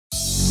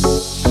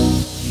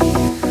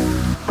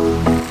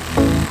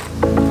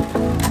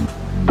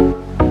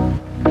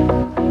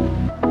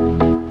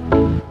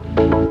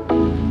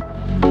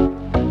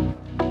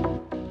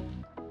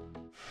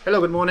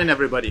So good morning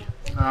everybody.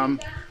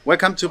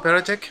 Welcome to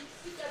PARATEC.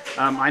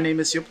 My name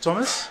is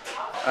Thomas.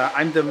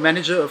 I'm the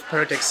manager of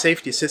PARATEC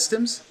Safety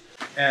Systems,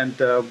 and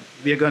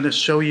we are going to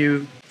show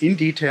you in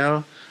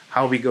detail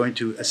how we're going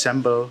to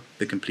assemble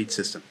the complete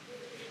system.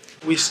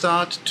 We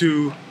start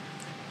to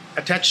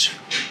attach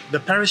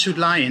the parachute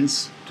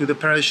lines to the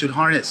parachute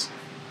harness.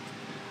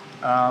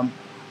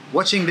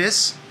 Watching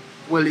this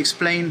will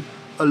explain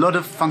a lot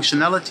of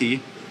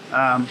functionality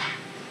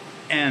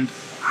and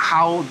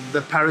how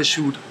the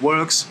parachute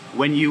works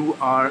when you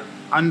are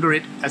under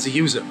it as a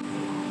user.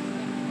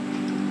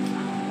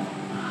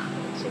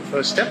 So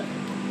first step,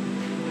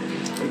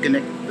 we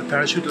connect the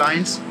parachute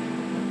lines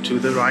to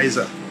the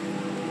riser.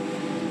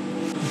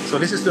 So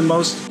this is the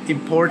most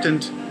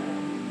important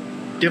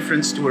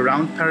difference to a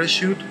round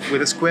parachute.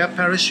 With a square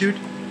parachute,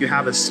 you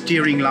have a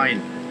steering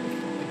line.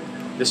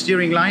 The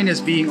steering line is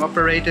being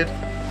operated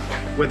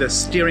with a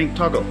steering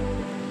toggle,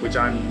 which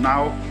I'm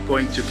now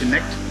going to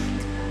connect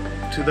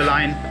to the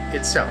line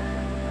itself.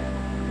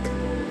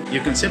 You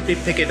can simply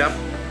pick it up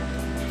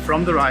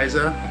from the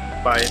riser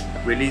by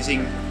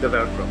releasing the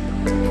velcro.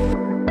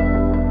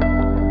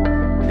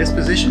 In this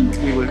position,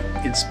 we will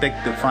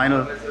inspect the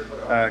final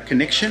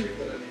connection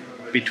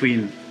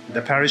between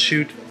the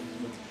parachute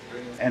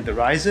and the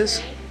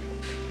risers.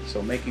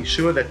 So making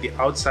sure that the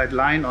outside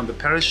line on the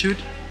parachute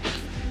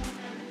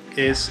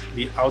is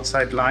the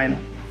outside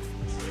line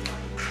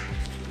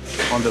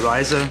on the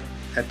riser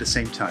at the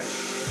same time.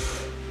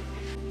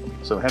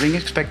 So having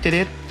inspected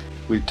it,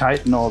 we'll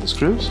tighten all the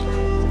screws.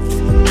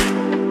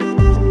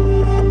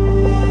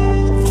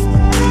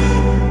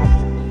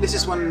 This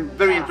is one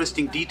very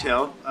interesting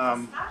detail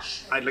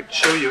I'd like to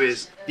show you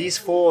is these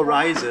four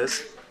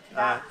risers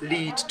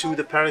lead to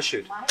the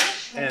parachute,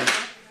 and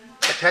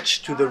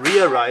attached to the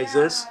rear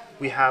risers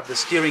we have the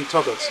steering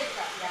toggles.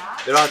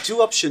 There are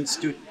two options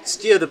to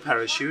steer the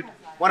parachute.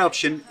 One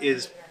option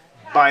is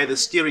by the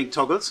steering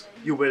toggles.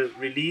 You will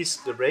release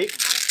the brake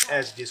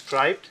as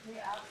described,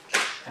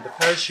 and the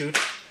parachute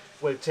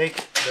will take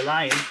the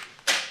line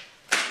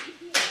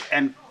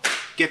and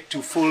get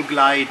to full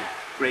glide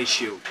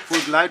ratio. Full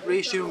glide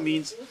ratio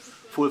means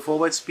full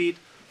forward speed,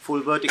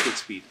 full vertical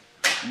speed.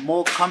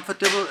 More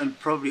comfortable and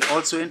probably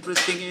also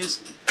interesting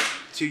is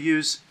to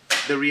use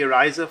the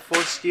rearizer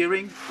for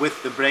steering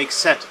with the brake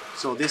set.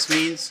 So this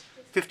means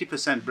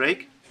 50%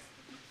 brake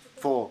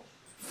for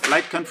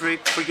flight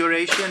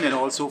configuration and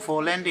also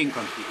for landing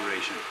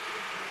configuration.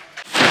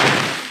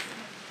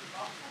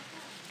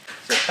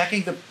 So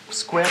packing the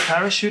square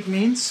parachute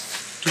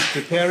means to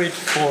prepare it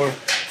for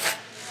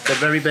the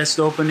very best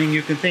opening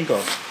you can think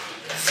of.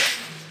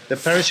 The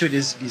parachute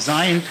is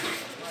designed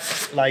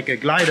like a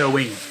glider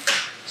wing.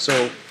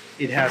 So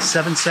it has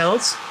 7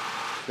 cells.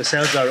 The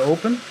cells are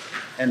open,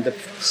 and the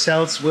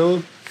cells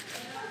will,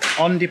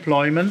 on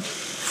deployment,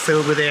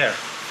 fill with air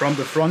from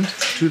the front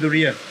to the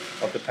rear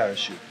of the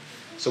parachute.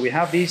 So we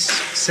have these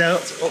cell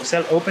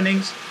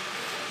openings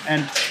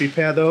and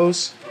prepare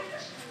those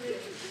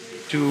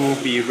to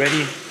be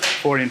ready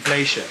for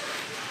inflation.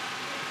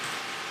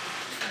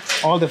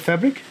 All the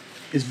fabric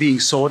is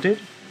being sorted.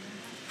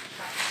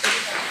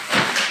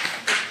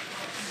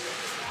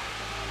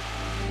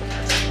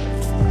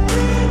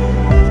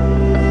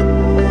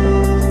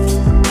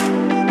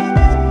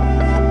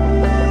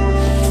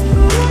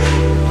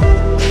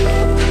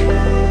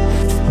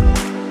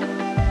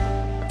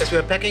 As we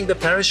are packing the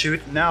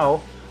parachute,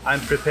 now I'm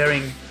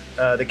preparing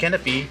the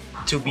canopy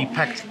to be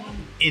packed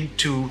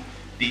into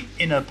the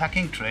inner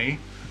packing tray.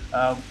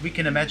 We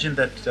can imagine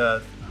that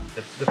the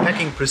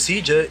packing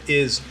procedure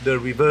is the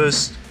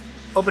reverse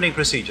opening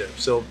procedure.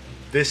 So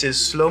this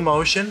is slow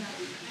motion,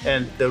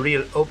 and the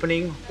real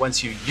opening,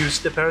 once you use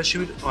the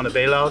parachute on a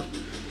bailout,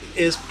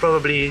 is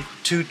probably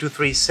 2 to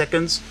 3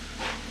 seconds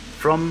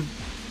from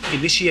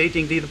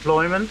initiating the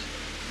deployment,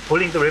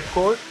 pulling the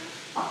ripcord,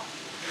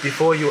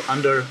 before you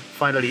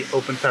finally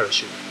open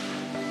parachute.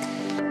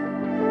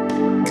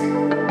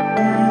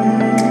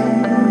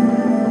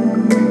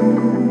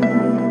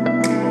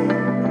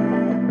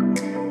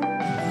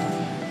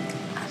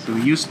 So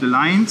we use the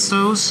line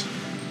sews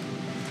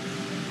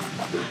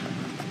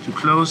to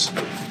close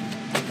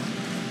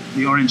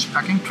the orange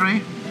packing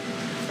tray.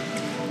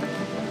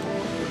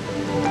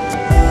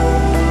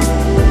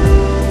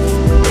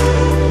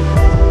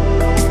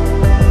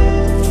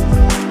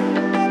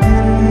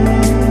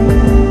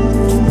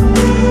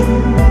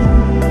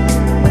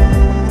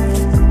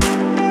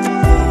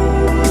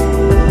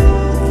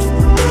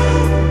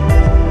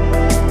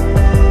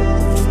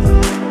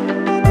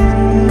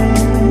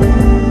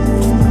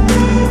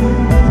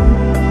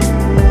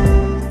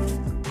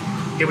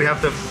 Here we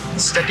have the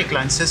static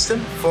line system,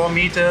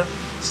 4-meter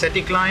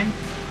static line,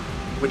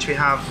 which we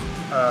have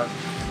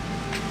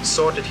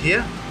sorted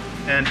here.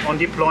 And on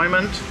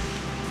deployment,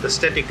 the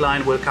static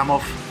line will come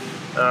off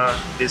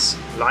this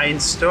line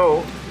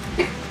stow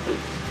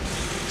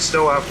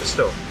after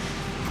stow.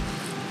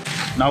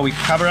 Now we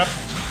cover up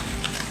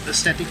the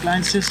static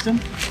line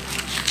system.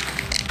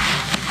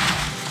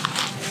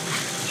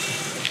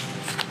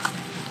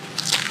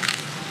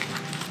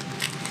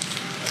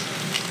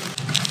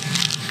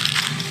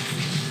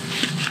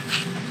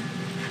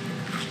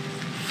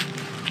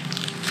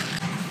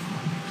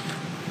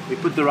 We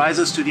put the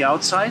risers to the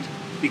outside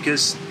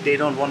because they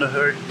don't want to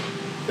hurt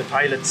the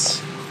pilot's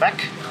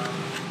back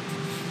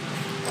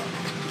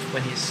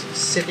when he's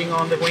sitting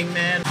on the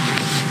wingman.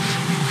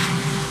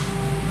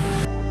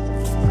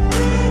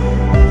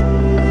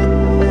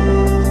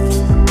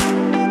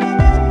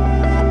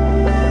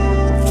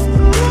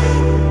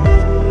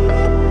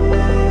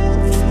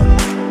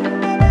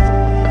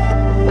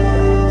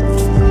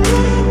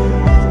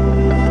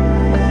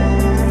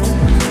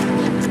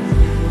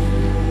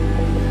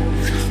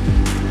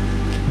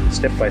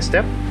 Step by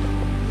step.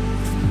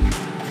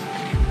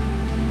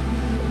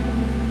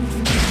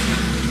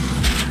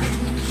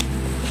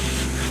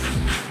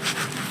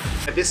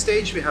 At this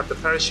stage we have the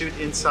parachute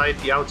inside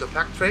the outer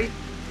pack tray.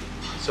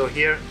 So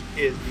here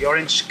is the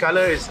orange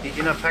color is the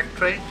inner pack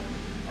tray,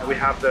 and we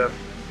have the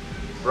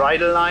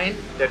bridle line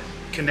that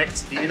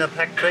connects the inner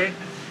pack tray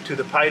to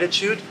the pilot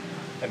chute.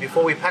 And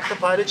before we pack the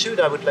pilot chute,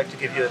 I would like to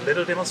give you a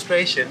little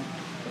demonstration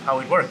of how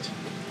it worked.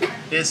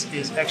 This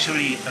is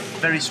actually a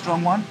very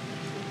strong one.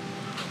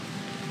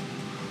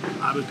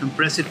 I will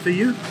compress it for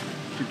you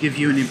to give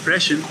you an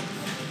impression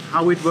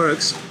how it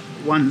works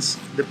once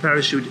the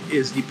parachute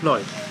is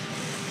deployed.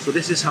 So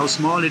this is how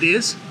small it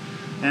is,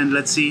 and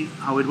let's see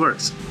how it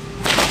works.